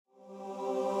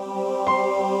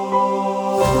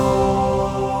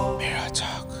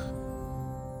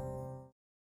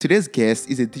Today's guest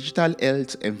is a digital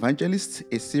health evangelist,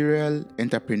 a serial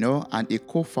entrepreneur, and a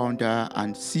co-founder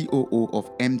and COO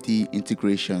of MD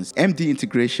Integrations. MD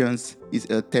Integrations is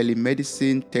a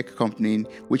telemedicine tech company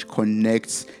which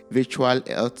connects virtual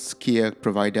health care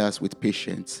providers with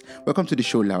patients. Welcome to the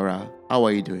show, Laura. How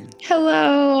are you doing?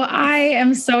 Hello. I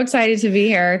am so excited to be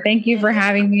here. Thank you for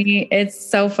having me. It's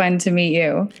so fun to meet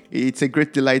you. It's a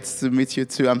great delight to meet you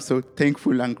too. I'm so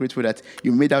thankful and grateful that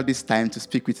you made out this time to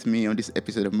speak with me on this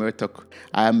episode of Mirror Talk.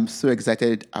 I'm so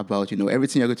excited about,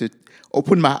 everything you're going to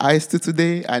open my eyes to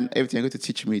today and everything you're going to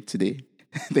teach me today.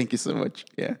 Thank you so much.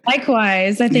 Yeah.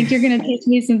 Likewise. I think you're going to teach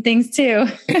me some things too.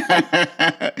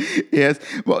 Yes.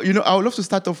 Well, I would love to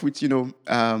start off with,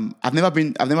 I've never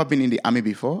been in the army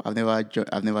before. I've never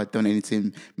done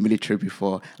anything military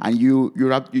before. And you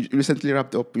recently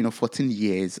wrapped up, 14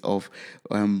 years of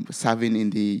serving in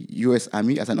the U.S.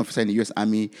 Army as an officer in the U.S.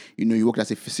 Army. You worked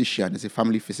as a physician, as a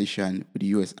family physician with the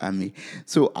U.S. Army.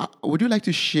 So would you like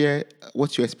to share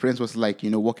what your experience was like,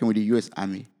 working with the U.S.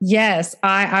 Army? Yes,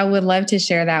 I would love to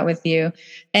share that with you.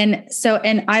 And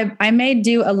I may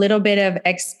do a little bit of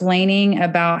explaining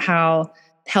about how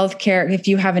healthcare, if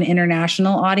you have an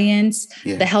international audience,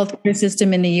 the healthcare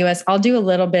system in the US, I'll do a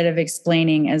little bit of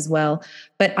explaining as well.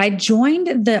 But I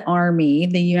joined the Army,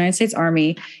 the United States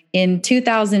Army, in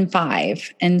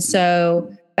 2005. And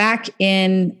so back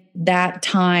in that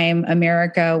time,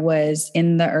 America was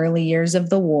in the early years of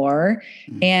the war,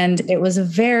 and it was a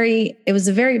very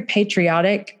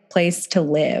patriotic place to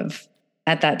live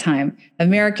at that time.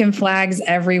 American flags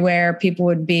everywhere. People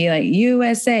would be like,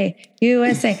 USA,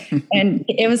 USA. And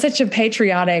it was such a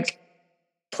patriotic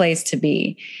place to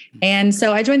be. And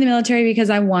so I joined the military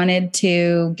because I wanted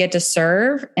to get to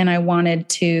serve and I wanted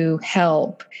to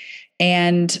help.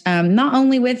 And not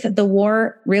only with the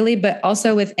war, really, but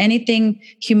also with anything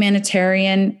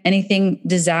humanitarian, anything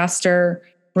disaster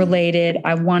related,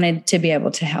 I wanted to be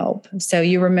able to help. So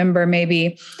you remember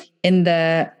maybe in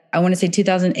I want to say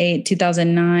 2008,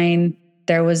 2009,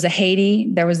 there was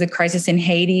the crisis in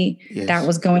Haiti that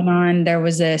was going on. There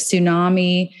was a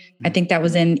tsunami. I think that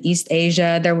was in East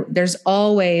Asia. There's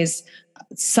always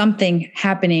something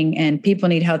happening and people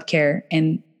need healthcare.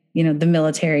 And, the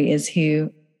military is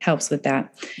who helps with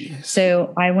that. Yes.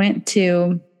 So I went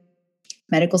to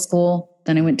medical school,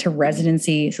 then I went to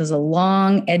residency. So it was a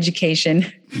long education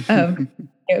of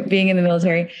being in the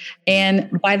military. And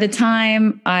by the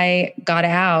time I got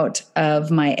out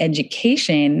of my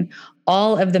education,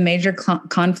 all of the major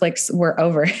conflicts were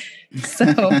over. So,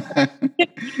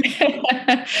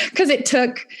 because it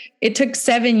took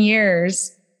 7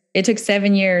 years. It took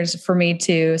 7 years for me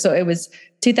so it was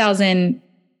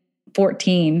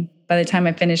 2014 by the time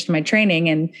I finished my training,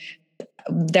 and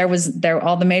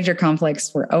all the major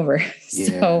conflicts were over. Yeah.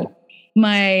 So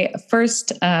my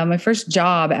first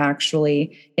job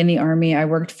actually in the Army, I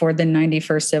worked for the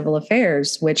 91st Civil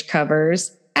Affairs, which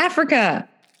covers Africa.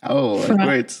 Oh,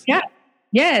 great. Yeah.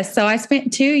 Yes. So I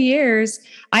spent 2 years.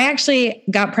 I actually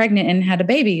got pregnant and had a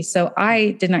baby. So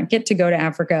I did not get to go to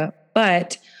Africa,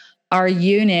 but our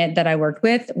unit that I worked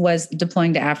with was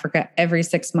deploying to Africa every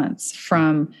 6 months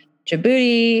from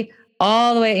Djibouti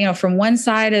all the way, from one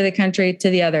side of the country to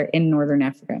the other in Northern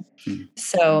Africa. Mm-hmm.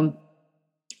 So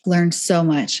learned so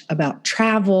much about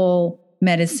travel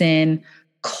medicine,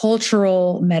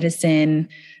 cultural medicine,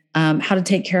 how to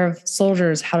take care of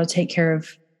soldiers, how to take care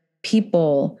of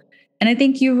people. And I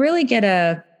think you really get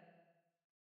a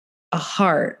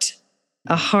heart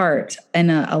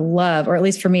and a love, or at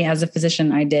least for me as a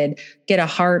physician, I did get a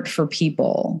heart for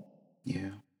people.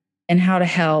 Yeah. And how to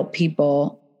help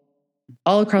people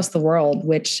all across the world,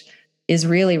 which is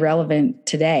really relevant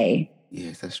today.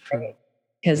 Yes, that's true.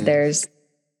 Because there's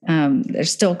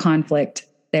still conflict.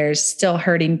 There's still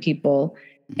hurting people.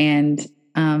 And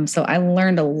so I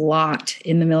learned a lot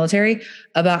in the military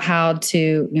about how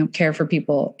to care for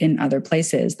people in other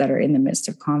places that are in the midst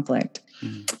of conflict.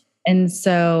 Mm. And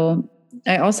so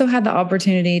I also had the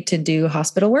opportunity to do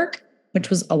hospital work, which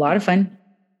was a lot of fun,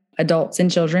 adults and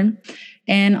children,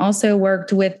 and also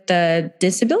worked with the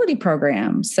disability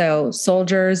program. So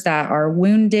soldiers that are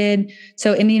wounded.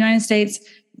 So in the United States,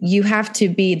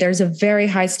 there's a very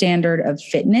high standard of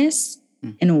fitness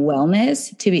and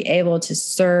wellness to be able to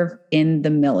serve in the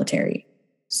military.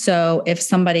 So if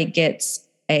somebody gets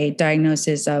a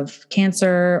diagnosis of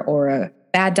cancer or a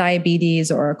bad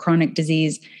diabetes or a chronic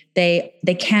disease, they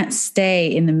can't stay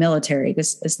in the military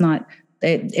because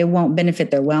it won't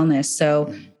benefit their wellness.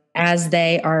 So as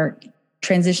they are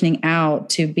transitioning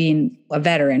out to being a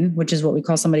veteran, which is what we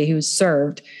call somebody who's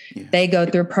served, they go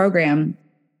through a program.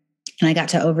 And I got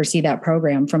to oversee that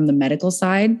program from the medical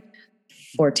side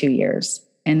for 2 years.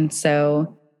 And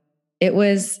so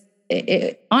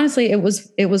honestly, it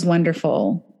was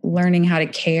wonderful learning how to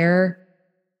care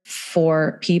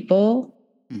for people.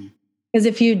 Because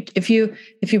if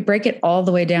you break it all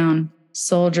the way down,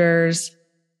 soldiers,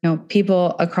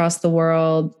 people across the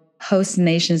world, host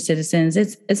nation citizens,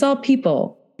 it's all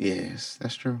people. Yes,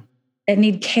 that's true. That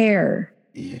need care.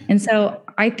 Yeah. And so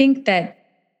I think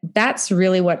that's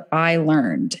really what I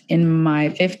learned in my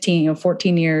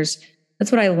 14 years.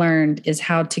 That's what I learned, is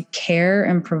how to care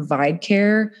and provide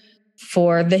care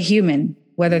for the human,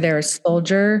 whether they're a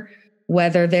soldier,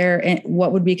 whether they're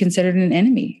what would be considered an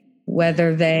enemy,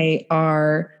 whether they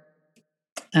are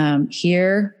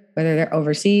here, whether they're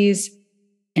overseas,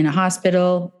 in a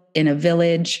hospital, in a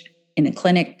village, in a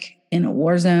clinic, in a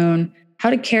war zone. How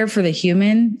to care for the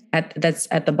human that's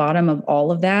at the bottom of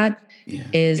all of that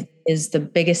is the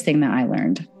biggest thing that I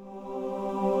learned.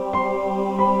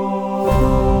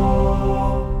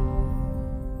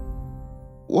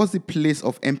 What's the place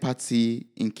of empathy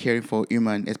in caring for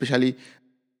human, especially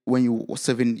when you were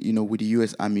serving, with the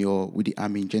U.S. Army or with the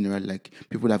Army in general, like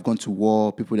people that have gone to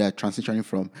war, people that are transitioning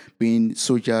from being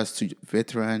soldiers to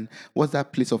veteran? What's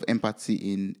that place of empathy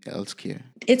in healthcare?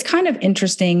 It's kind of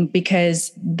interesting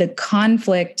because the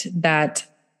conflict that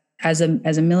as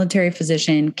a military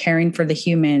physician caring for the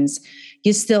humans,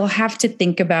 you still have to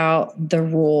think about the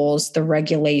rules, the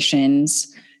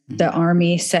regulations. The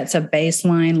Army sets a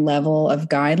baseline level of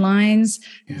guidelines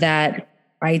that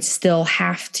I still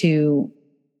have to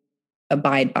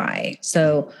abide by.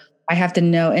 So I have to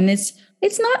know, and it's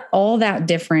not all that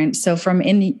different. So from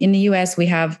in the US, we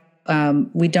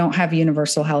don't have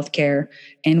universal health care,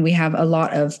 and we have a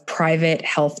lot of private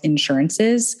health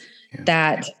insurances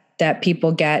that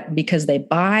people get because they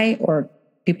buy, or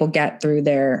people get through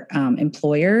their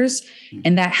employers,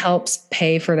 and that helps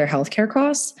pay for their healthcare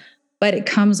costs. But it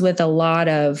comes with a lot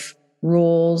of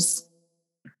rules,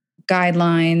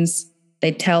 guidelines.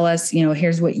 They tell us,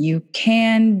 here's what you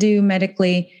can do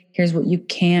medically, here's what you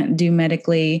can't do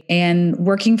medically. And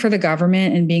working for the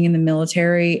government and being in the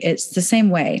military, it's the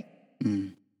same way.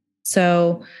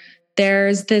 So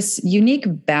there's this unique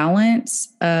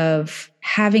balance of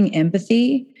having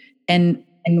empathy and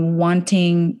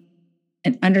wanting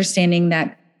and understanding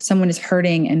that someone is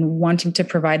hurting and wanting to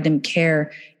provide them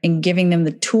care and giving them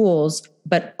the tools,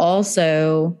 but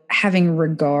also having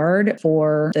regard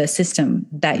for the system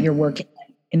that you're working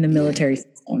in the military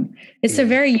system. It's a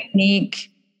very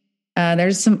unique,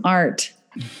 there's some art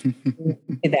to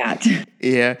that.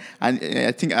 Yeah. And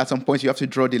I think at some point you have to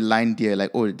draw the line there, like,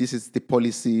 oh, this is the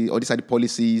policy, or these are the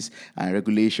policies and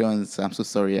regulations. I'm so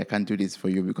sorry, I can't do this for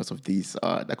you because of this.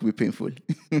 That could be painful.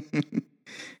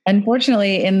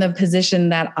 Unfortunately, in the position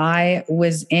that I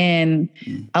was in,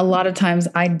 a lot of times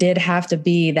I did have to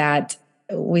be that,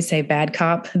 we say bad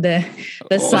cop, the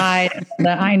side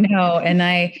that I know. And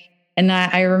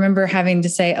I remember having to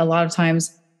say a lot of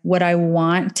times, what I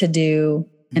want to do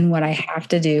and what I have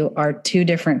to do are two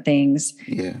different things.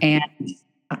 Yeah.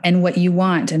 And what you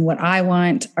want and what I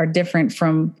want are different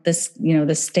from this,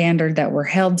 the standard that we're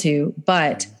held to.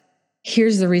 But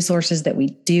here's the resources that we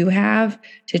do have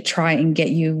to try and get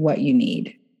you what you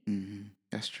need.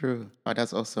 That's true. Oh,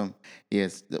 that's awesome.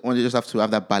 Yes. You just have to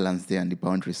have that balance there and the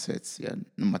boundary sets. Yeah.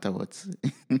 No matter what.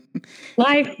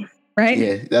 Life, right?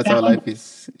 Yeah. That's how life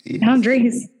is. Yes.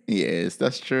 Boundaries. Yes,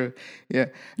 that's true. Yeah.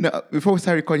 No, before we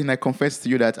start recording, I confess to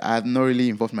you that I have not really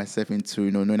involved myself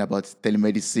into, knowing about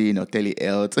telemedicine or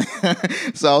telehealth.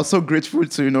 So I was so grateful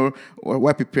to,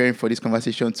 while preparing for this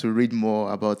conversation, to read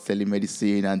more about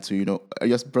telemedicine and to,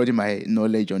 just broaden my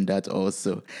knowledge on that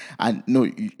also. And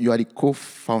you are the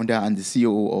co-founder and the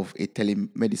CEO of a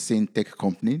telemedicine tech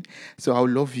company. So I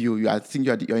would love you. I think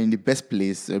you're in the best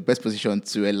place, best position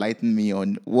to enlighten me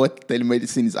on what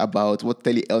telemedicine is about, what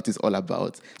telehealth is all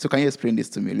about. So can you explain this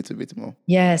to me a little bit more?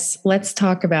 Yes, let's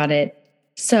talk about it.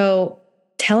 So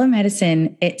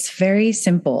telemedicine, it's very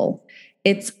simple.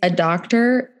 It's a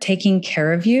doctor taking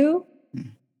care of you,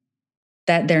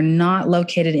 that they're not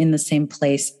located in the same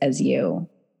place as you.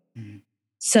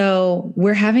 So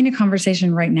we're having a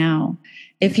conversation right now.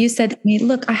 If you said to me,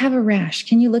 look, I have a rash.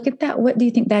 Can you look at that? What do you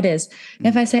think that is? And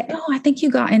if I say, oh, I think you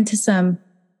got into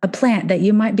a plant that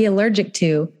you might be allergic to,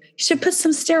 you should put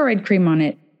some steroid cream on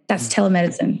it. That's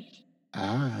telemedicine.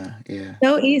 Yeah.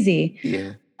 So easy.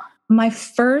 Yeah. My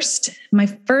first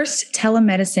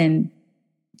telemedicine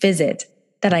visit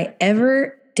that I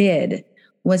ever did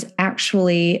was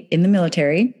actually in the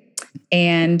military,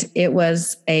 and it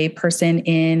was a person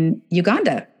in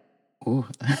Uganda. Oh,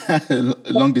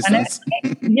 long distance.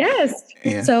 Yes.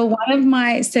 Yeah. So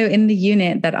in the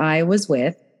unit that I was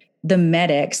with,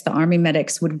 the Army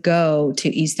medics would go to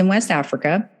East and West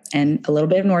Africa and a little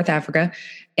bit of North Africa.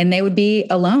 And they would be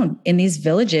alone in these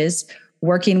villages,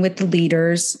 working with the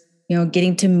leaders,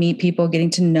 getting to meet people, getting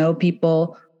to know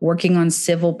people, working on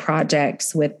civil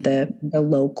projects with the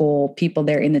local people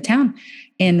there in the town.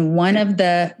 And one of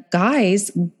the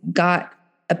guys got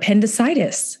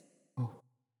appendicitis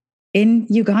in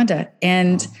Uganda,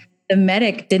 and the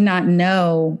medic did not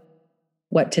know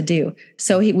what to do.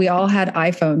 So we all had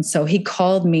iPhones. So he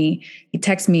called me, he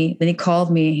texted me, then he called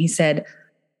me. He said,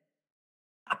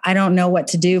 I don't know what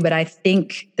to do, but I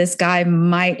think this guy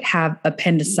might have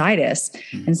appendicitis.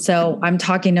 And so I'm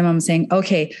talking to him, I'm saying,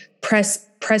 okay, press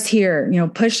here,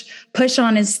 push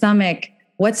on his stomach.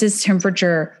 What's his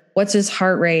temperature? What's his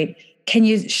heart rate? Can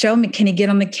you show me, can you get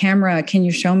on the camera? Can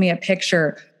you show me a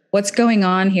picture? What's going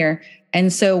on here?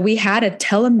 And so we had a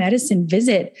telemedicine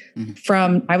visit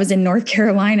I was in North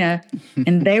Carolina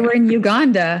and they were in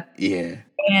Uganda. Yeah.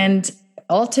 And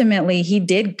ultimately he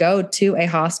did go to a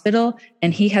hospital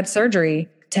and he had surgery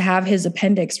to have his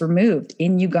appendix removed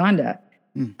in Uganda.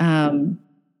 And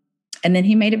then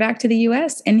he made it back to the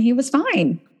US and he was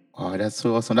fine. Oh, that's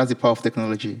so awesome. That's the power of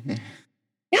technology.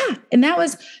 Yeah. And that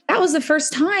was the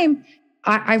first time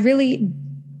I really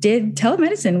did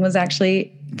telemedicine, was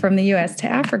actually from the US to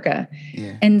Africa.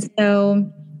 Yeah. And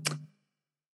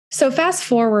so fast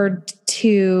forward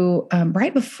to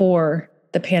right before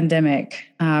the pandemic,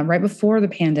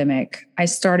 I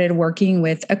started working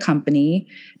with a company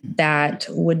that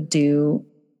would do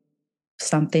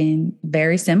something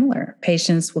very similar.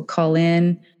 Patients would call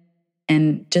in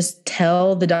and just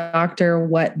tell the doctor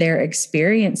what they're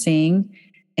experiencing,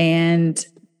 and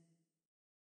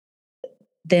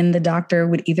then the doctor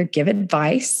would either give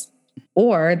advice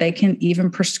or they can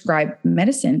even prescribe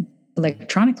medicine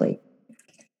electronically.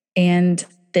 And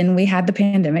then we had the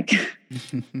pandemic,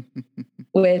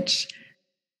 which,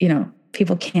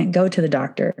 people can't go to the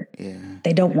doctor. Yeah.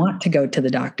 They don't want to go to the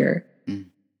doctor,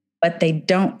 but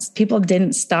people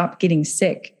didn't stop getting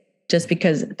sick just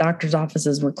because doctors'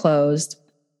 offices were closed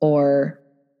or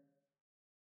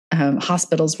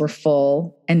hospitals were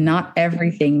full, and not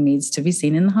everything needs to be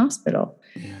seen in the hospital.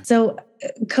 Yeah. So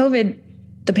COVID,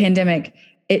 the pandemic,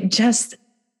 it just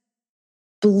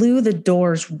blew the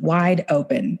doors wide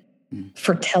open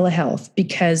for telehealth,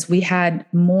 because we had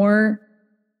more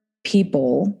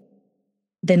people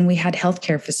than we had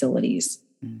healthcare facilities.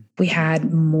 We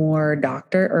had more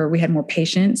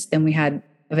patients than we had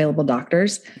available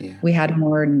doctors. Yeah. We had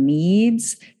more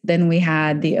needs than we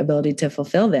had the ability to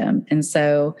fulfill them. And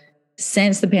so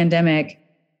since the pandemic,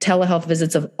 telehealth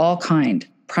visits of all kind,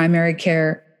 primary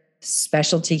care,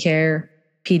 specialty care,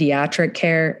 pediatric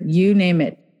care, you name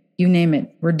it,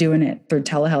 we're doing it through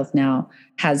telehealth now,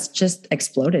 has just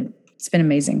exploded. It's been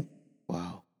amazing.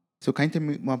 Wow. So can you tell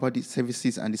me more about the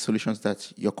services and the solutions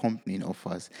that your company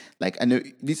offers? Like, I know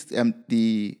this,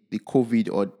 the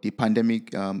COVID or the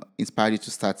pandemic inspired you to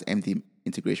start MD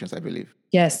Integrations, I believe.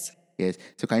 Yes.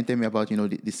 So can you tell me about,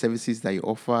 the services that you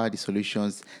offer, the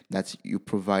solutions that you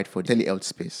provide for the telehealth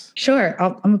space? Sure.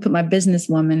 I'm going to put my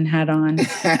businesswoman hat on.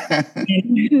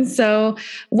 So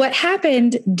what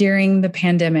happened during the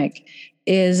pandemic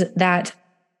is that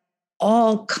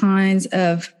all kinds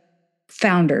of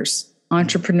founders,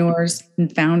 entrepreneurs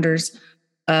and founders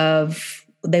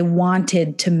they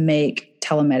wanted to make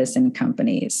telemedicine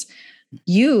companies.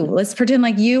 Let's pretend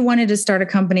like you wanted to start a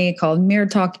company called Mirror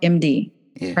Talk MD.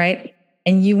 Yeah. Right?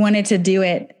 And you wanted to do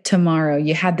it tomorrow.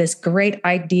 You had this great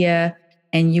idea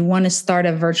and you want to start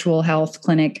a virtual health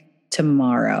clinic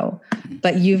tomorrow,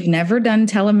 but you've never done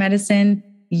telemedicine.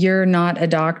 You're not a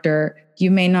doctor. You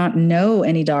may not know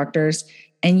any doctors,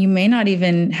 and you may not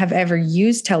even have ever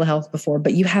used telehealth before,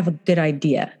 but you have a good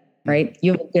idea, right?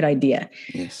 You have a good idea.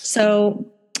 Yes. So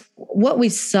what we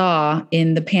saw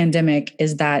in the pandemic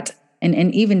is that,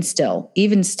 and even still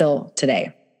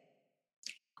today,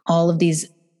 all of these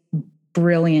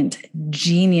brilliant,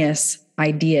 genius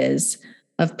ideas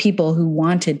of people who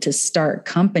wanted to start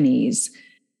companies,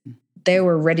 they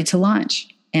were ready to launch,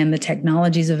 and the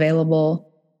technology is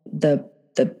available.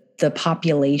 The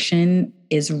population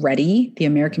is ready. The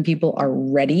American people are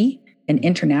ready, and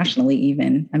internationally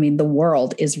even. I mean, the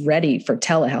world is ready for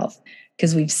telehealth,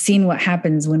 because we've seen what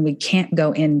happens when we can't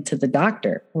go into the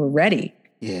doctor. We're ready.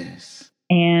 Yes.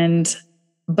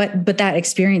 But that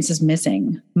experience is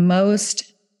missing.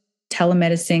 Most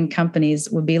telemedicine companies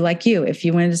would be like you. If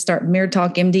you wanted to start Mirror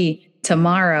Talk MD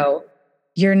tomorrow,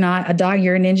 you're not a doctor,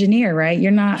 you're an engineer, right?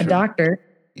 You're not a doctor.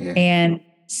 Yeah. And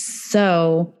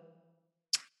so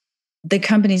the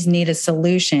companies need a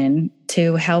solution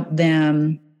to help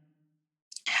them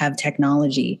have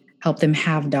technology, help them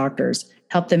have doctors,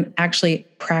 help them actually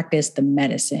practice the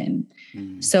medicine.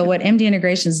 So what MD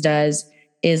Integrations does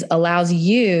is allows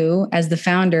you as the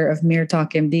founder of Mirror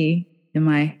Talk MD in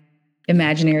my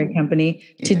imaginary company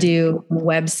to do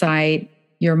website,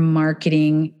 your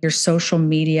marketing, your social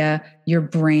media, your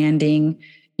branding,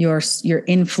 your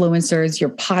influencers, your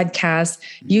podcast.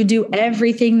 You do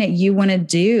everything that you want to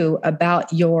do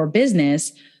about your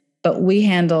business, but we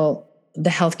handle the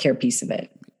healthcare piece of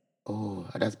it. Oh,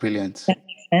 that's brilliant. That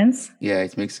makes sense? Yeah,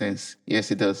 it makes sense.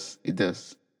 Yes, it does. It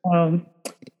does.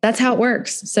 That's how it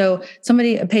works. So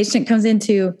a patient comes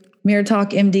into Mirror Talk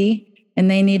MD and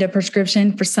they need a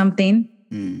prescription for something,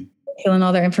 fill in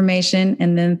all their information,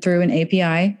 and then through an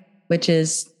API, which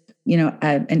is,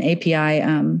 an API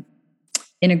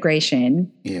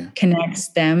integration, connects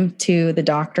them to the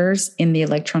doctors in the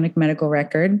electronic medical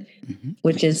record,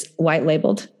 which is white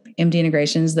labeled. MD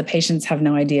Integrations, the patients have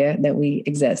no idea that we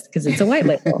exist because it's a white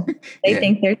label. They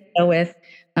think they're still with,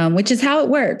 which is how it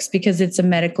works because it's a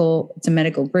medical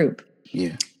group.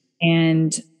 Yeah.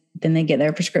 And then they get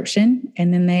their prescription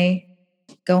and then they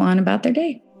go on about their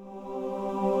day.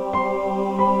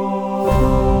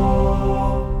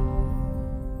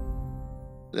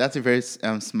 That's a very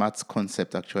smart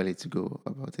concept, actually, to go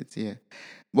about it. Yeah.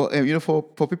 But,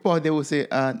 for people out there who say,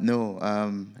 no,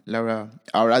 Laura,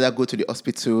 I'd rather go to the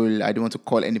hospital. I don't want to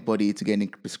call anybody to get any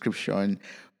prescription.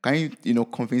 Can you,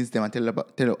 convince them and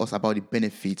tell us about the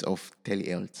benefits of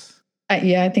telehealth?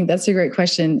 Yeah, I think that's a great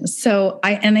question. So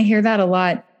I hear that a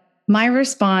lot. My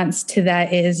response to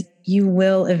that is you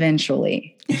will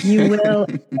eventually. You will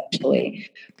eventually.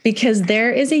 Because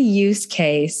there is a use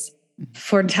case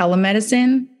for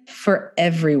telemedicine for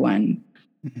everyone.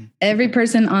 Every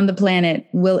person on the planet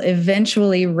will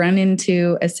eventually run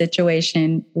into a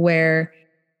situation where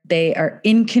they are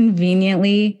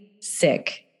inconveniently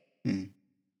sick.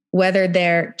 Whether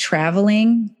they're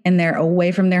traveling and they're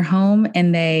away from their home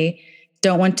and they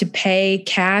don't want to pay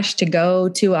cash to go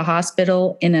to a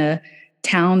hospital in a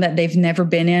town that they've never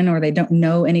been in, or they don't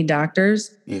know any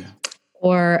doctors. Yeah.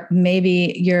 Or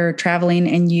maybe you're traveling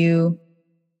and you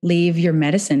leave your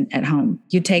medicine at home.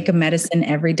 You take a medicine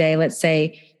every day. Let's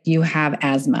say you have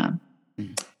asthma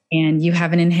and you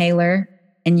have an inhaler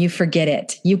and you forget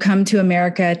it. You come to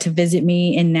America to visit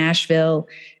me in Nashville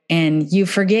and you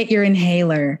forget your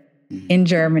inhaler in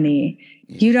Germany.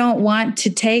 You don't want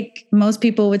to take, most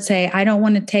people would say, I don't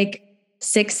want to take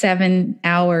 6-7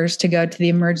 hours to go to the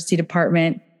emergency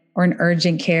department or an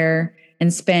urgent care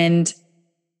and spend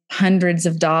hundreds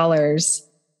of dollars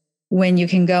when you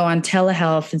can go on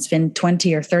telehealth and spend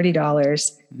 $20 or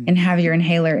 $30 and have your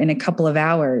inhaler in a couple of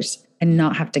hours and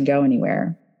not have to go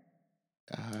anywhere.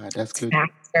 That's good.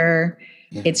 It's faster,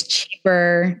 it's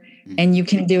cheaper, and you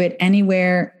can do it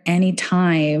anywhere,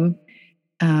 anytime,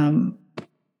 on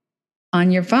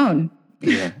your phone.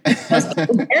 Yeah.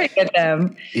 Get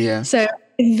them. Yeah. So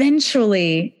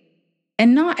eventually,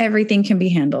 and not everything can be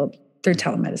handled through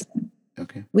telemedicine.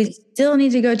 Okay. We still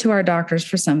need to go to our doctors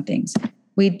for some things.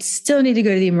 We still need to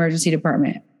go to the emergency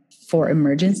department for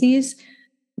emergencies.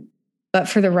 But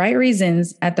for the right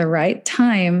reasons, at the right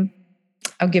time,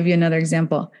 I'll give you another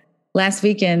example. Last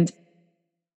weekend,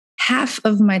 half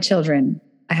of my children,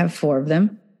 I have 4 of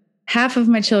them, half of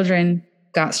my children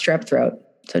got strep throat.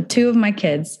 So 2 of my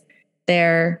kids,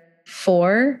 they're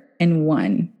 4 and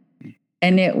 1.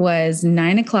 And it was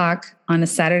 9:00 on a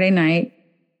Saturday night.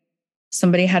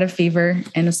 Somebody had a fever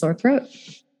and a sore throat.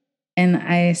 And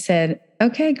I said,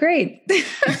 okay, great.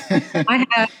 I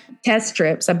have test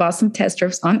strips. I bought some test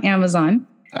strips on Amazon.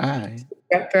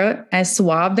 Strep throat. I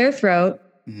swabbed their throat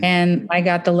and I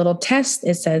got the little test.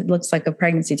 It says, looks like a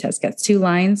pregnancy test. Got 2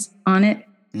 lines on it,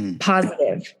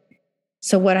 positive.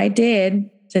 So what I did,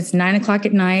 so it's 9:00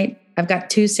 at night. I've got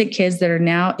 2 sick kids that are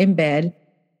now in bed.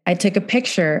 I took a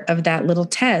picture of that little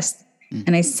test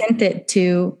and I sent it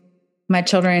to my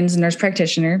children's nurse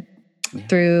practitioner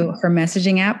through her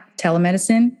messaging app,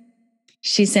 telemedicine.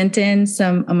 She sent in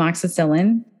some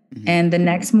amoxicillin. And the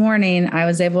next morning I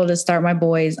was able to start my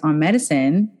boys on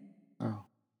medicine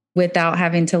without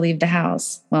having to leave the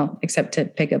house. Well, except to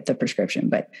pick up the prescription,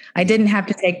 but I didn't have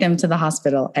to take them to the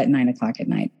hospital at 9:00 at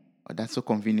night. Oh, that's so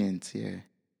convenient. Yeah.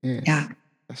 Yes. Yeah.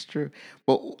 That's true.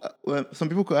 But some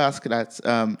people could ask that,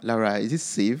 Laura, is it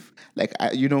safe? Like,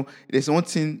 there's one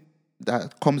thing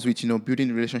that comes with, building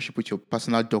a relationship with your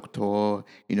personal doctor.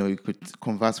 You could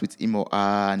converse with him or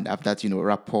her and have that,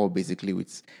 rapport basically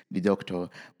with the doctor.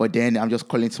 But then I'm just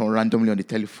calling someone randomly on the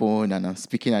telephone and I'm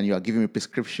speaking and you are giving me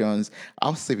prescriptions.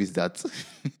 How safe is that?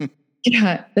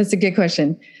 Yeah, that's a good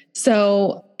question.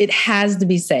 So it has to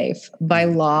be safe by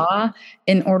law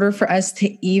in order for us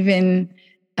to even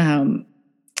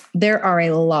there are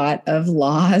a lot of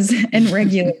laws and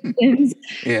regulations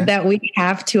that we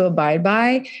have to abide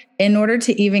by in order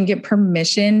to even get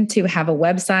permission to have a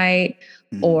website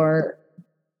or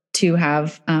to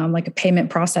have like a payment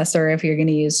processor if you're going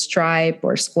to use Stripe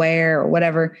or Square or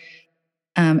whatever.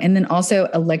 And then also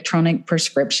electronic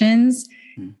prescriptions.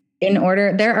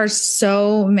 There are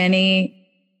so many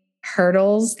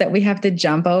hurdles that we have to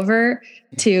jump over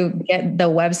to get the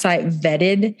website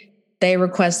vetted. They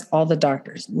request all the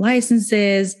doctors'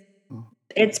 licenses.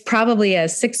 It's probably a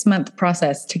 6-month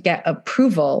process to get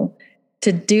approval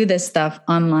to do this stuff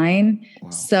online. Wow.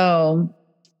 So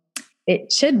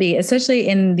it should be, especially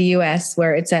in the US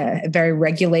where it's a very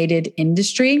regulated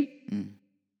industry.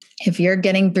 If you're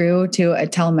getting through to a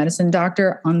telemedicine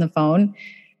doctor on the phone,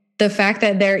 the fact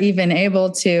that they're even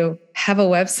able to have a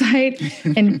website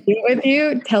and deal with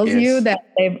you tells you that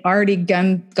they've already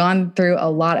gone through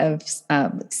a lot of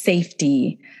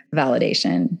safety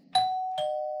validation.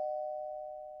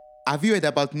 Have you heard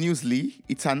about Newsly?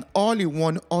 It's an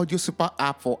all-in-one audio super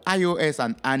app for iOS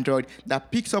and Android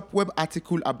that picks up web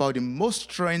articles about the most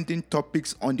trending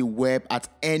topics on the web at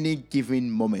any given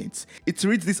moment. It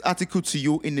reads this article to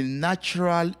you in a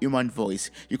natural human voice.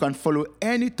 You can follow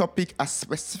any topic as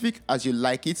specific as you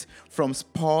like it, from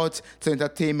sports to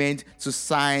entertainment to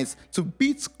science to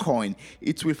Bitcoin.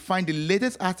 It will find the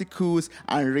latest articles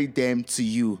and read them to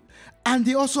you. And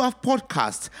they also have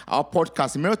podcasts. Our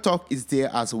podcast, Mirror Talk, is there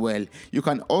as well. You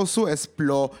can also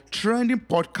explore trending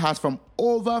podcasts from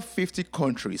over 50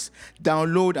 countries.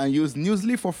 Download and use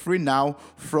Newsly for free now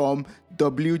from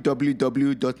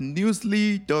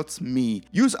www.newsly.me.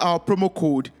 Use our promo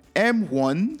code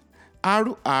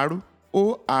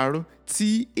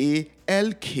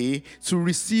M1RRORTALK to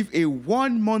receive a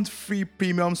 1-month free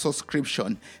premium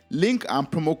subscription. Link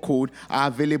and promo code are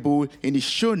available in the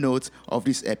show notes of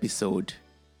this episode.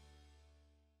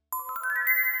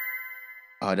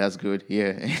 Oh, that's good.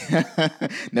 Yeah.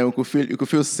 Now you could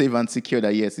feel safe and secure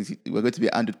that yes, we're going to be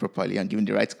handled properly and given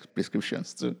the right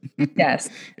prescriptions too. Yes.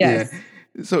 Yeah.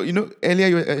 So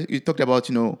earlier you talked about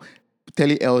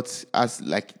telehealth as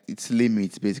like its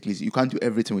limits. Basically, you can't do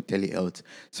everything with telehealth.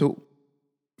 So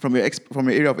from your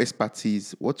area of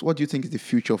expertise, what do you think is the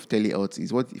future of telehealth?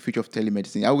 Is what the future of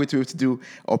telemedicine? Are we going to be able to do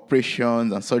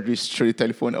operations and surgeries through the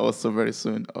telephone also very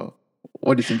soon? Or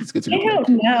what do you think it's going to look like? I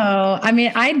don't know. I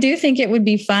mean, I do think it would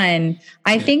be fun.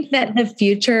 I think that the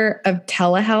future of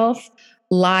telehealth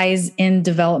lies in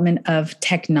development of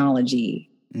technology,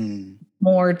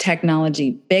 more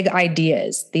technology, big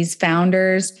ideas. These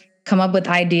founders come up with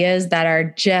ideas that are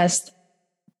just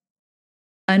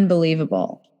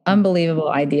unbelievable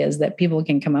ideas that people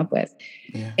can come up with.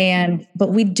 Yeah. But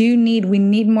we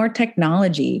need more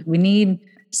technology. We need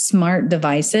smart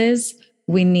devices.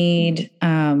 We need,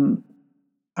 I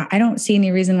don't see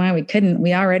any reason why we couldn't.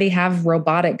 We already have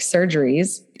robotic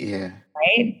surgeries. Yeah.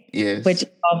 Right? Yes. Which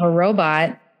involve a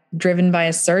robot driven by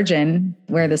a surgeon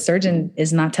where the surgeon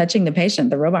is not touching the patient.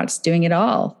 The robot's doing it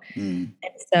all. And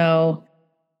so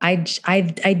I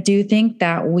do think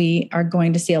that we are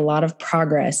going to see a lot of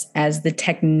progress as the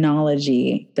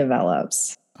technology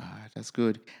develops. That's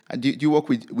good. Do you work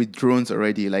with drones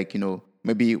already? Like,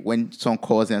 maybe when someone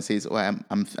calls and says, "Oh, I'm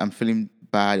feeling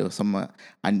bad," or someone,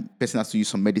 and person has to use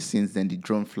some medicines, then the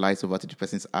drone flies over to the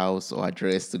person's house or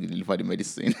address to deliver the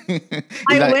medicine.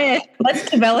 I wish. Let's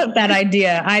develop that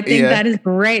idea. I think that is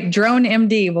great. Drone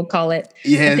MD, we'll call it.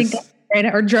 Yes. I think that's great.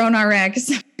 Or Drone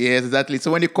RX. Yes, exactly.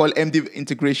 So when they call MD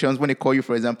integrations, when they call you,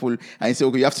 for example, and you say,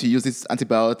 okay, you have to use this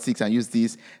antibiotics and use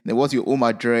this, then what's your home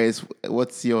address?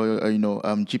 What's your,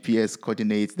 GPS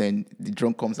coordinates? Then the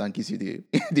drone comes and gives you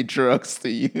the drugs to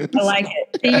use. I like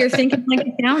it. See, you're thinking like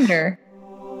a founder.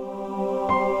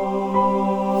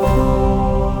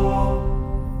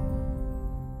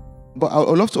 But I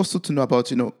would love also to know about,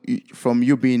 from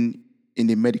you being in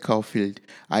the medical field,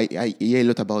 I hear a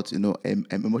lot about,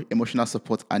 emotional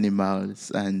support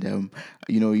animals, and,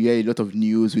 you hear a lot of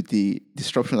news with the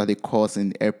disruption that they cause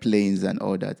in airplanes and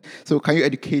all that. So can you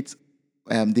educate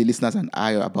the listeners and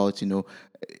I about,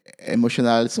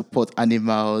 emotional support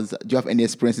animals? Do you have any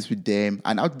experiences with them?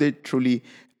 And how do they truly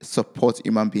support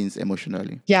human beings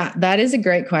emotionally? Yeah, that is a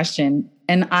great question.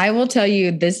 And I will tell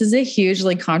you, this is a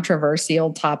hugely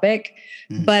controversial topic,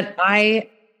 but I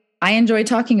enjoy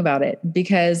talking about it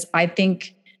because I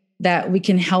think that we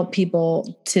can help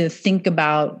people to think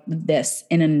about this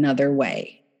in another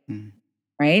way,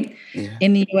 right? Yeah.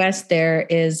 In the US, there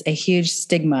is a huge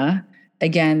stigma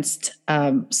against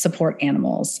support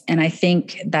animals. And I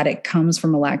think that it comes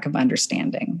from a lack of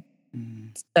understanding.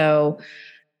 So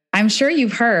I'm sure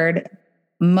you've heard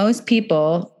most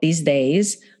people these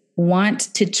days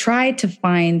want to try to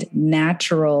find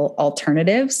natural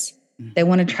alternatives. They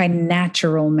want to try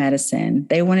natural medicine.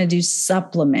 They want to do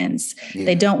supplements. Yeah.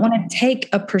 They don't want to take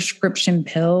a prescription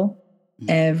pill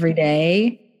every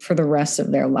day for the rest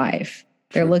of their life.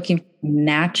 They're looking for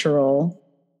natural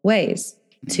ways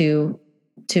to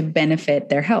benefit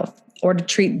their health or to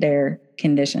treat their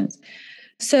conditions.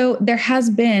 So there has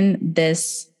been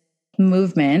this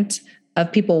movement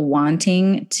of people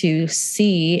wanting to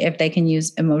see if they can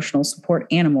use emotional support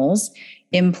animals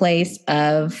in place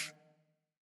of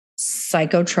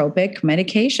psychotropic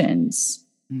medications,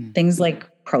 things like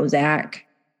Prozac,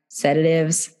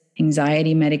 sedatives,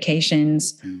 anxiety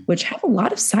medications, which have a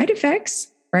lot of side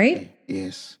effects, right?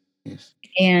 Yes.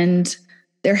 And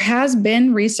there has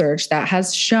been research that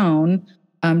has shown,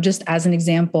 just as an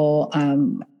example,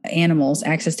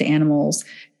 access to animals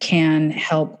can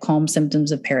help calm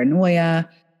symptoms of paranoia,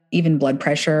 even blood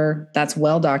pressure. That's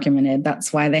well documented.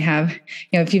 That's why they have,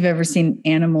 if you've ever seen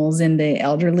animals in the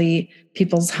elderly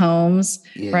people's homes,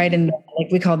 right? And like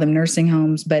we call them nursing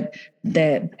homes, but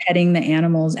the petting the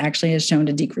animals actually has shown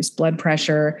to decrease blood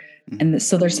pressure. And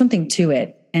so there's something to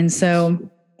it. And so,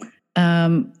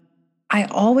 I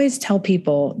always tell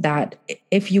people that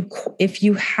if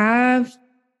you have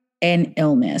an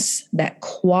illness that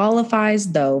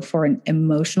qualifies, though, for an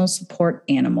emotional support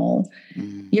animal,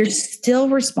 you're still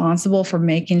responsible for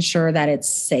making sure that it's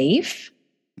safe,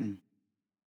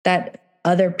 that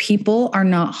other people are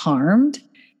not harmed,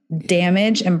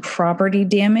 damage and property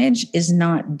damage is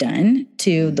not done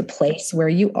to the place where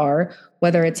you are,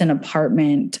 whether it's an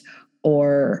apartment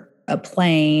or a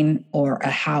plane or a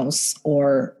house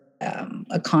or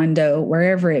a condo,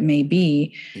 wherever it may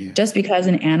be. Just because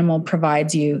an animal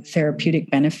provides you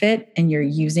therapeutic benefit and you're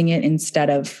using it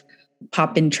instead of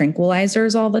pop-in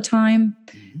tranquilizers all the time,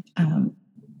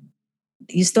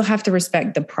 you still have to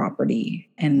respect the property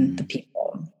and the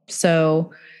people.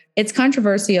 So it's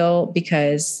controversial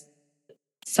because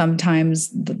sometimes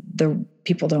the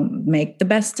people don't make the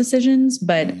best decisions,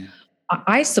 but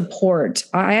I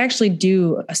actually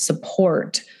do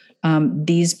support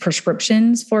these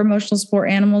prescriptions for emotional support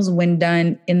animals when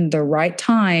done in the right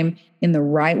time, in the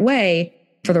right way,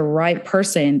 for the right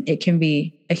person. It can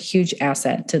be a huge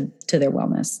asset to their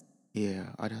wellness. Yeah,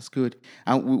 that's good.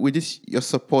 And with this, your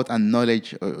support and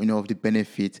knowledge, of the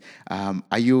benefit,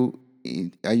 are you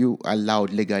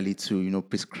allowed legally to,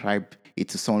 prescribe it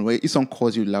to someone? Where if someone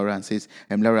calls you, Laura, and says,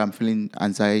 Laura, I'm feeling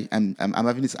anxiety, I'm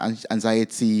having this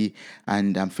anxiety,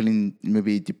 and I'm feeling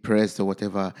maybe depressed or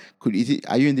whatever.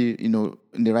 Are you in the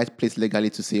in the right place legally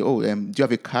to say, do you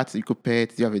have a cat you could pet?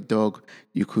 Do you have a dog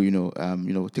you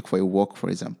could take for a walk, for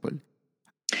example?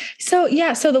 So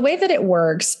the way that it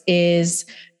works is,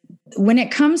 when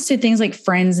it comes to things like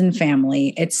friends and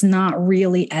family, it's not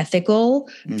really ethical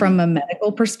from a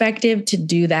medical perspective to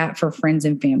do that for friends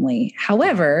and family.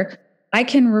 However, I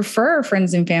can refer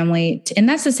friends and family and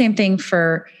that's the same thing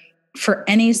for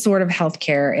any sort of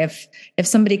healthcare. If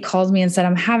somebody calls me and said,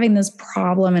 I'm having this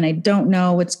problem and I don't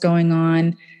know what's going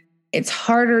on, it's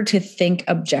harder to think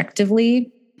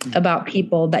objectively about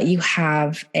people that you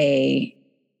have a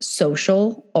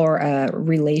social or a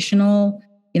relational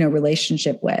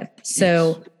relationship with.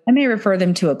 So I may refer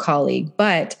them to a colleague,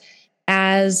 but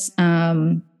as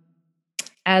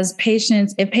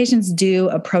patients, if patients do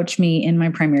approach me in my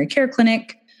primary care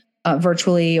clinic,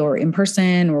 virtually or in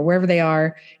person or wherever they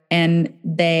are, and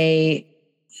they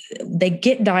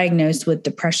get diagnosed with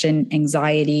depression,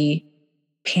 anxiety,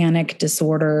 panic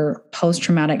disorder,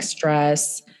 post-traumatic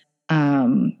stress,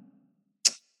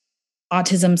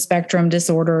 autism spectrum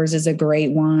disorders is a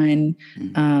great one.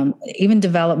 Even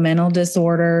developmental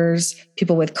disorders,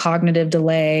 people with cognitive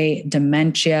delay,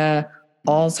 dementia,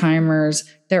 Alzheimer's.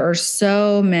 There are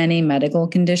so many medical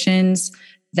conditions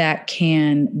that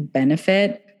can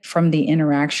benefit from the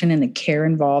interaction and the care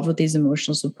involved with these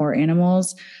emotional support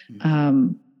animals.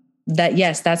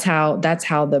 That's how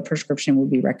the prescription would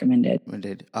be recommended.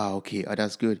 Okay.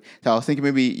 That's good. So I was thinking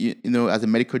maybe, as a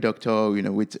medical doctor,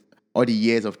 with all the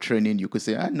years of training, you could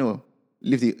say, no,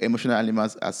 leave the emotional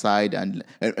animals aside and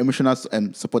emotional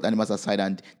support animals aside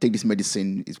and take this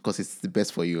medicine because it's the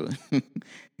best for you.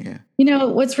 Yeah.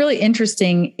 What's really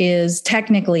interesting is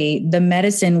technically the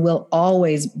medicine will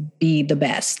always be the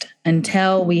best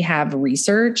until we have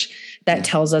research that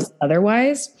tells us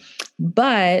otherwise.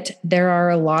 But there are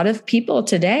a lot of people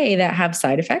today that have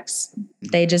side effects.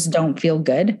 They just don't feel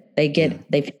good. They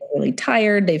feel really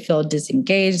tired. They feel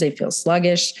disengaged. They feel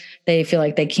sluggish. They feel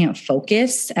like they can't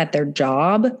focus at their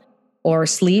job or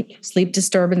sleep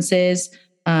disturbances,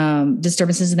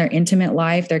 disturbances in their intimate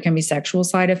life. There can be sexual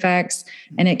side effects,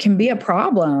 and it can be a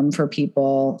problem for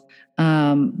people.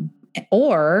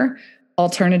 Or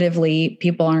alternatively,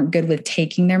 people aren't good with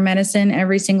taking their medicine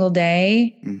every single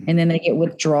day, and then they get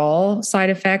withdrawal side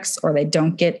effects, or they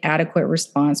don't get adequate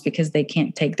response because they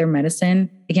can't take their medicine.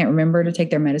 They can't remember to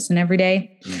take their medicine every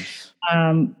day. Yes.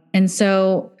 And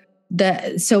so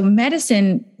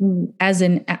medicine,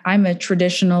 I'm a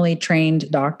traditionally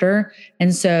trained doctor.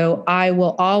 And so I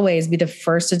will always be the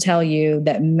first to tell you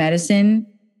that medicine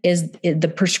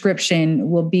the prescription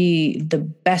will be the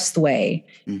best way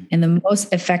and the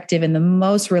most effective and the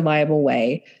most reliable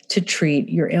way to treat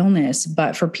your illness.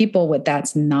 But for people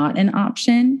that's not an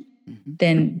option,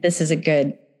 then this is a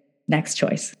good next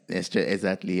choice. Yes,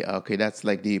 exactly. Okay, that's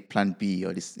like the plan B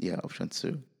or this option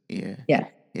 2. Yeah. Yeah.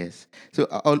 Yes. So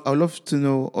I'd love to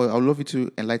know, or I'd love you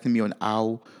to enlighten me on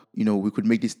how, we could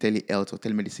make this telehealth or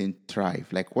telemedicine thrive.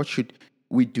 Like, what should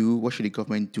we do? What should the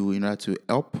government do in order to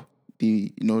help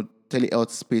the, telehealth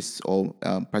space or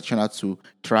practitioner to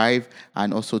thrive,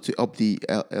 and also to help the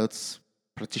health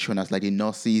practitioners like the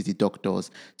nurses, the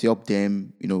doctors, to help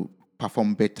them,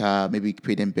 perform better, maybe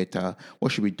pay them better?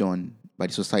 What should be done by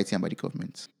the society and by the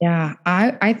government? Yeah,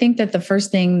 I think that the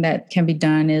first thing that can be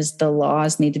done is the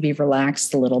laws need to be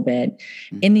relaxed a little bit.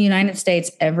 In the United States,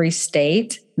 every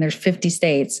state, and there's 50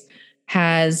 states,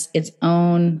 has its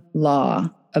own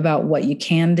law about what you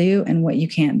can do and what you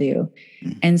can't do.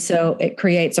 And so it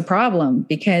creates a problem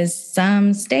because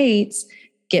some states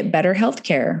get better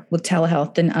healthcare with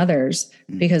telehealth than others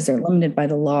because they're limited by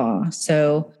the law.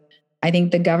 So I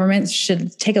think the government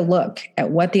should take a look at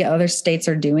what the other states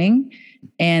are doing.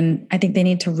 And I think they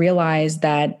need to realize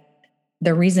that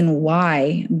the reason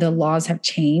why the laws have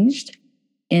changed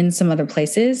in some other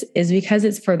places is because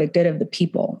it's for the good of the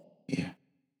people. Yeah.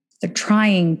 They're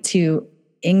trying to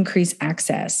increase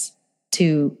access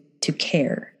to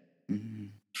care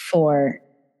for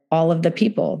all of the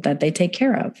people that they take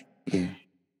care of. Yeah.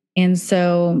 And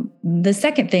so the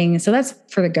second thing, so that's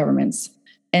for the governments.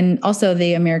 And also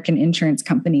the American insurance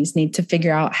companies need to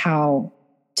figure out how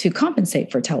to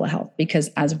compensate for telehealth, because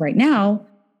as of right now,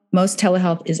 most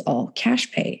telehealth is all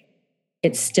cash pay.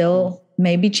 It still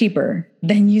may be cheaper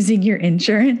than using your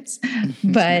insurance,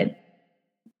 but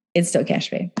it's still cash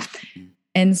pay.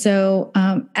 And so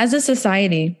as a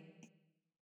society,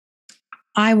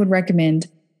 I would recommend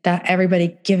that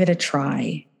everybody give it a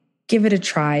try. Give it a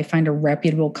try, find a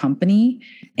reputable company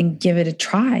and give it a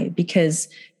try, because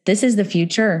this is the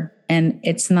future and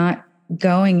it's not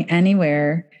going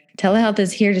anywhere. Telehealth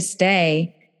is here to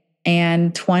stay.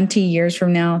 And 20 years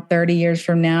from now, 30 years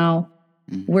from now,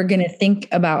 we're going to think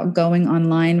about going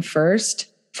online first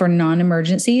for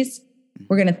non-emergencies.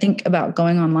 We're going to think about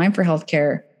going online for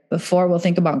healthcare before we'll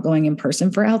think about going in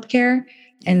person for healthcare.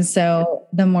 And so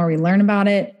the more we learn about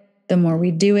it, the more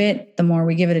we do it, the more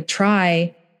we give it a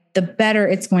try, the better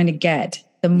it's going to get.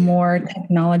 The more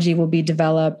technology will be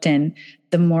developed and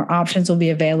the more options will be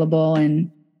available. And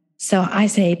so I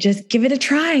say, just give it a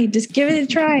try. Just give it a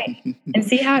try and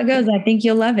see how it goes. I think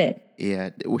you'll love it.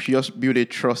 Yeah, we should just build a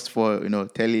trust for,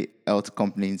 telehealth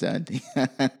companies and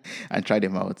and try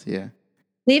them out. Yeah.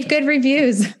 Leave good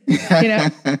reviews,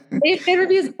 leave good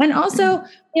reviews. And also,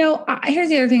 here's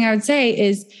the other thing I would say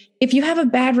is if you have a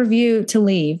bad review to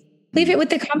leave it with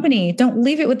the company. Don't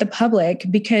leave it with the public,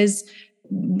 because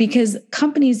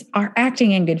companies are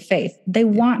acting in good faith. They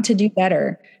want to do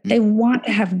better. They want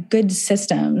to have good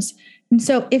systems. And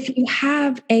so if you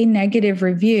have a negative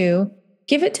review,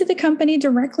 give it to the company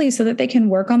directly so that they can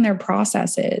work on their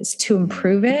processes to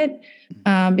improve it.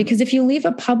 Because if you leave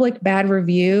a public bad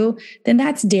review, then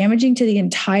that's damaging to the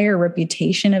entire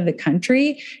reputation of the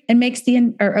country and makes the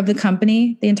entire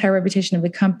reputation of the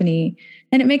company.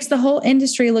 And it makes the whole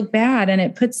industry look bad. And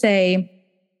it puts a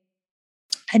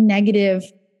negative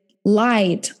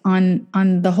light on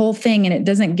the whole thing. And it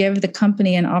doesn't give the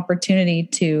company an opportunity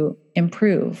to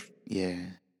improve. Yeah.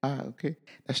 Okay.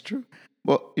 That's true.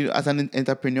 Well, as an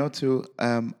entrepreneur too,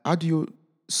 how do you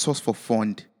source for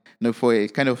fund, for a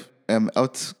kind of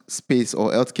health space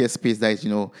or healthcare space that is,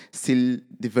 still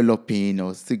developing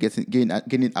or still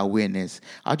gaining awareness?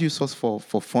 How do you source for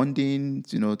funding,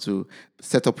 to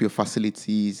set up your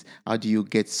facilities? How do you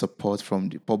get support from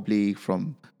the public,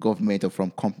 from government, or from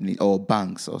companies or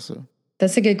banks also?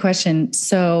 That's a good question.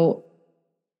 So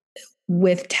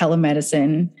with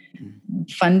telemedicine,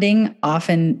 funding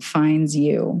often finds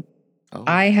you. Oh.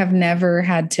 I have never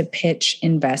had to pitch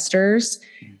investors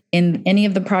in any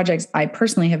of the projects I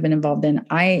personally have been involved in.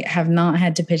 I have not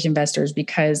had to pitch investors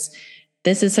because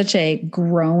this is such a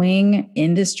growing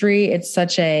industry. It's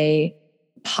such a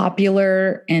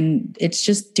popular and it's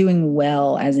just doing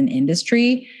well as an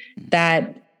industry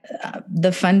that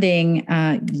the funding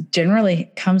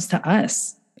generally comes to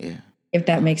us. Yeah. if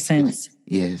that makes sense.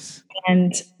 Yes.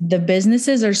 And the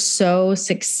businesses are so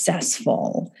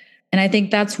successful. And I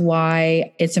think that's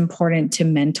why it's important to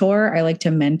mentor. I like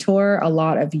to mentor a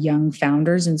lot of young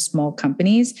founders in small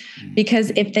companies,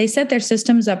 because if they set their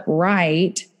systems up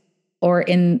right, or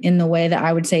in the way that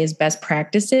I would say is best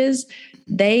practices,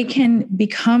 they can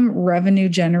become revenue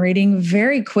generating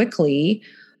very quickly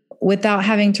without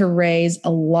having to raise a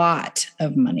lot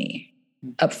of money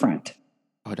upfront.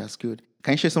 Oh, that's good.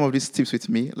 Can you share some of these tips with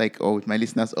me, like, or with my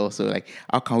listeners also? Like,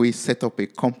 how can we set up a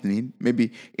company,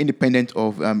 maybe independent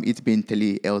of it being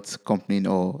telehealth company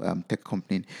or tech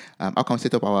company? How can we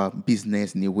set up our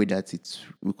business in a way that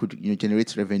we could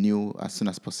generate revenue as soon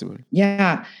as possible?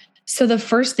 Yeah. So the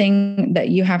first thing that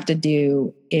you have to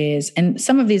do is, and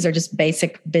some of these are just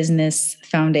basic business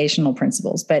foundational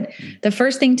principles, but the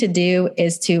first thing to do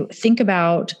is to think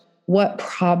about what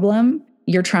problem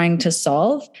you're trying to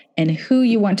solve and who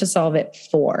you want to solve it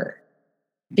for.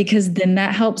 Because then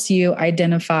that helps you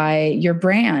identify your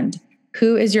brand.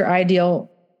 Who is your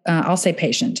ideal, I'll say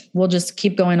patient. We'll just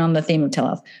keep going on the theme of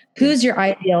telehealth. Who's your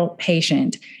ideal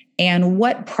patient? And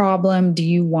what problem do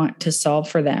you want to solve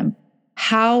for them?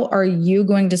 How are you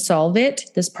going to solve it,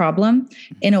 this problem,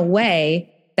 in a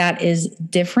way that is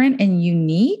different and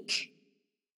unique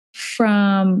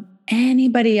from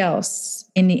anybody else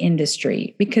in the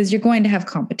industry? Because you're going to have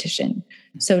competition.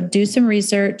 So do some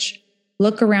research,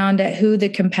 look around at who the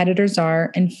competitors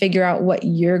are, and figure out what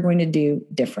you're going to do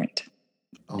different.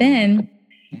 Then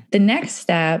the next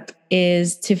step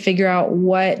is to figure out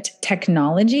what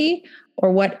technology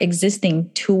or what existing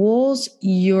tools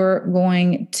you're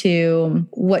going to,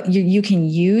 what you can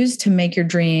use to make your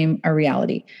dream a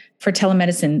reality. For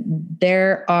telemedicine,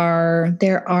 there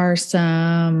are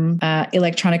some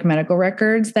electronic medical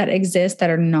records that exist that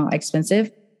are not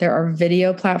expensive. There are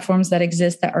video platforms that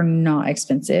exist that are not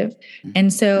expensive.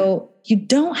 And so you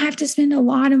don't have to spend a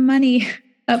lot of money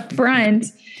up front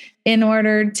in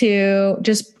order to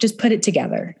just put it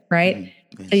together, right?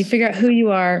 So you figure out who you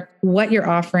are, what you're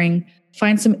offering,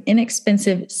 find some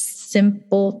inexpensive,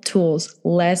 simple tools.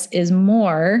 Less is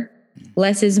more.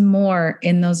 Less is more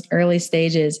in those early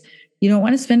stages. You don't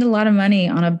want to spend a lot of money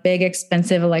on a big,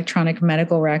 expensive electronic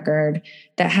medical record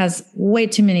that has way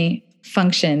too many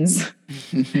functions,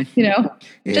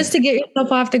 just to get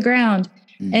yourself off the ground.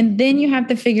 And then you have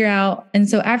to figure out, and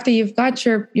so after you've got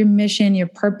your mission, your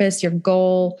purpose, your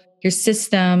goal, your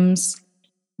systems,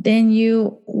 then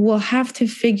you will have to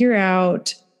figure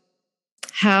out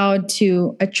how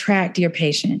to attract your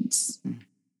patients.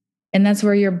 And that's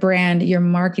where your brand, your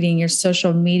marketing, your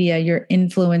social media, your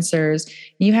influencers,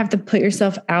 you have to put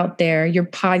yourself out there, your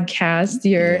podcast,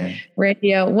 your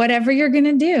radio, whatever you're going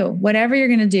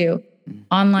to do,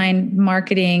 online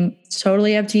marketing, it's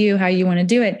totally up to you how you want to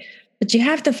do it. But you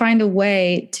have to find a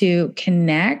way to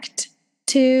connect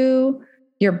to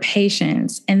your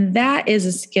patients. And that is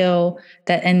a skill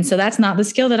and so that's not the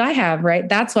skill that I have, right?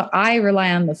 That's what I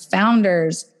rely on the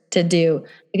founders to do.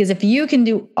 Because if you can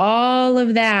do all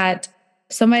of that,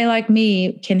 somebody like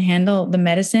me can handle the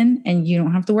medicine and you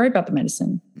don't have to worry about the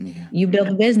medicine. Yeah. You build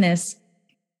a business,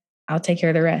 I'll take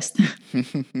care of the rest.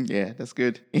 Yeah, that's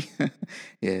good.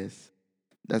 Yes.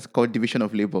 That's called division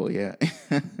of labor. Yeah.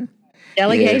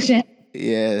 Delegation.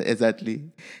 Yeah, exactly.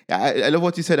 I love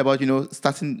what you said about,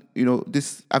 starting,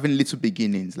 this having little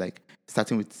beginnings, like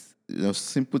starting with,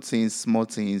 simple things, small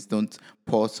things. Don't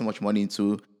pour so much money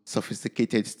into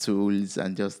sophisticated tools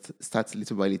and just start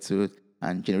little by little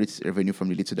and generate revenue from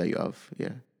the little that you have.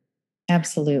 Yeah.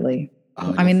 Absolutely.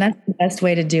 I mean, that's the best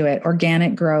way to do it.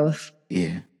 Organic growth.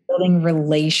 Yeah. Building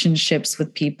relationships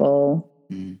with people.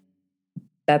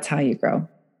 That's how you grow.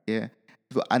 Yeah.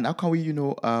 And how can we,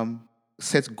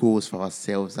 set goals for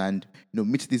ourselves and,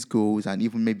 meet these goals and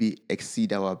even maybe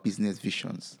exceed our business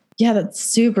visions? Yeah, that's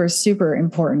super, super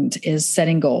important is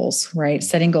setting goals, right?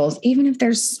 Setting goals, even if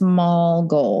they're small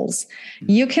goals.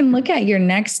 You can look at your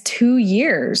next 2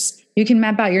 years. You can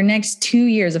map out your next 2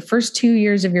 years, the first 2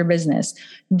 years of your business,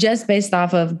 just based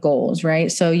off of goals,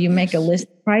 right? So you make a list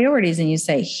of priorities and you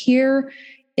say, here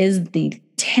is the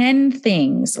 10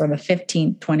 things or the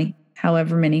 15, 20,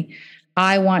 however many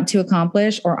I want to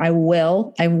accomplish, or I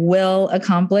will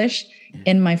accomplish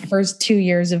in my first 2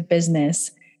 years of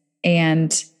business,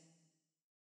 and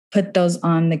put those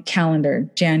on the calendar: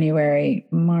 January,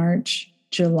 March,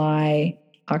 July,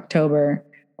 October,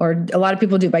 or a lot of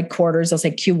people do it by quarters. They'll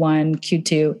say Q1,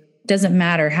 Q2. Doesn't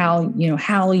matter how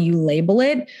you label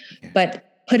it,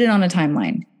 but put it on a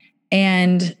timeline.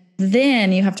 And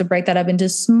then you have to break that up into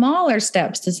smaller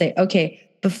steps to say, okay,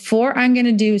 before I'm going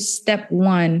to do step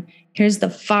 1, here's the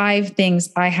 5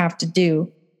 things I have to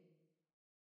do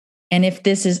And if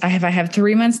I have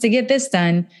 3 months to get this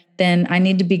done, then I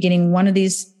need to be getting one of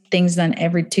these things done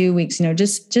every 2 weeks.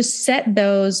 Just set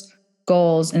those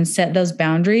goals and set those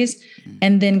boundaries,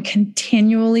 and then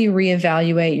continually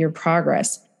reevaluate your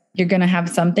progress. You're going to have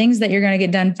some things that you're going to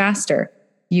get done faster.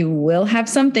 You will have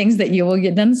some things that you will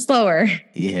get done slower.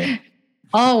 Yeah.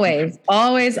 Always,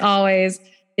 always, always.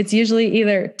 It's usually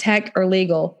either tech or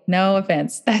legal. No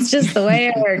offense. That's just the way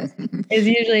it works. It's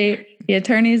usually the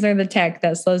attorneys or the tech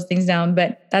that slows things down,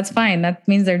 but that's fine. That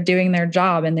means they're doing their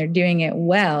job and they're doing it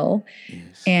well.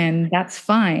 Yes. And that's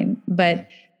fine. But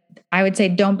I would say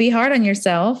don't be hard on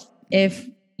yourself if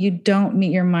you don't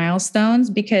meet your milestones,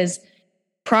 because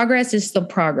progress is still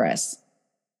progress.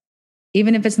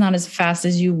 Even if it's not as fast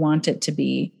as you want it to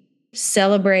be,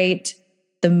 celebrate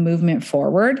the movement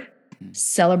forward,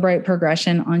 celebrate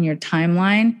progression on your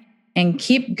timeline, and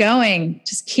keep going.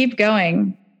 Just keep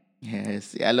going.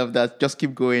 Yes, I love that. Just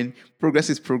keep going. Progress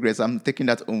is progress. I'm taking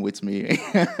that home with me.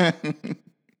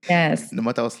 Yes. No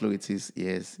matter how slow it is.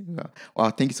 Yes.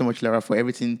 Wow. Thank you so much, Lara, for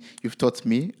everything you've taught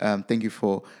me. Thank you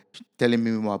for telling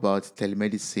me more about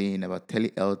telemedicine, about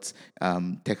telehealth,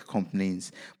 tech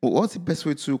companies. But what's the best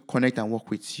way to connect and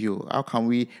work with you? How can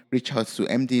we reach out to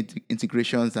MD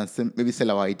Integrations and maybe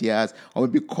sell our ideas, or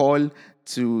maybe call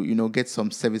to, get some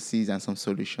services and some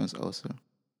solutions also?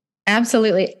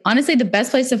 Absolutely. Honestly, the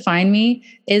best place to find me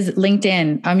is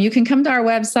LinkedIn. You can come to our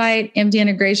website, MD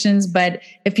Integrations, but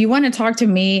if you want to talk to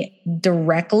me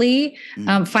directly,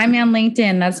 find me on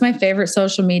LinkedIn. That's my favorite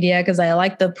social media because I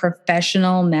like the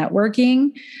professional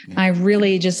networking. Yeah.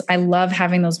 I love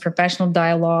having those professional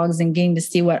dialogues and getting to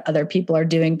see what other people are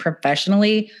doing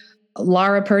professionally.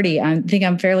 Lara Purdy. I think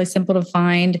I'm fairly simple to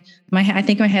find. I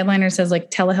think my headliner says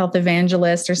like telehealth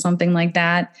evangelist or something like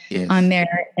that on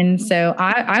there. And so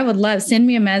I would send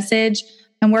me a message.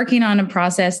 I'm working on a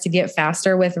process to get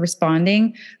faster with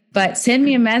responding, but send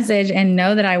me a message and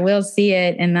know that I will see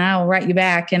it and I'll write you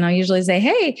back. And I'll usually say,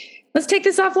 hey, let's take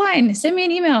this offline. Send me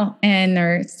an email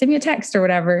or send me a text or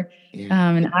whatever. Yeah.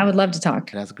 And I would love to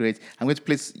talk. That's great. I'm going to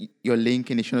place your link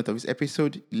in the show note of this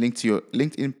episode, link to your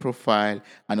LinkedIn profile,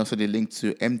 and also the link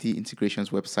to MD Integrations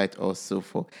website also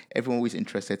for everyone who is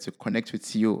interested to connect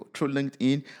with you through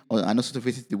LinkedIn, and also to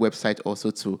visit the website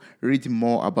also to read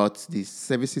more about the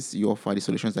services you offer, the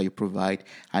solutions that you provide,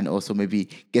 and also maybe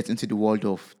get into the world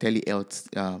of telehealth,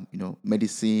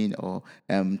 medicine or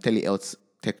telehealth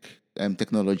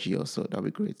technology also. That'd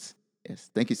be great. Yes.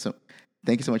 Thank you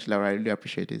so much, Lara. I really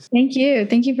appreciate this. Thank you.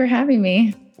 Thank you for having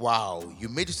me. Wow, you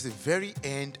made it to the very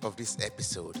end of this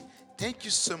episode. Thank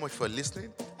you so much for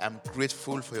listening. I'm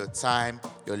grateful for your time,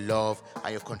 your love,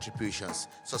 and your contributions.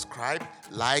 Subscribe,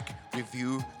 like,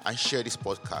 review, and share this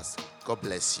podcast. God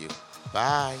bless you.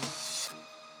 Bye.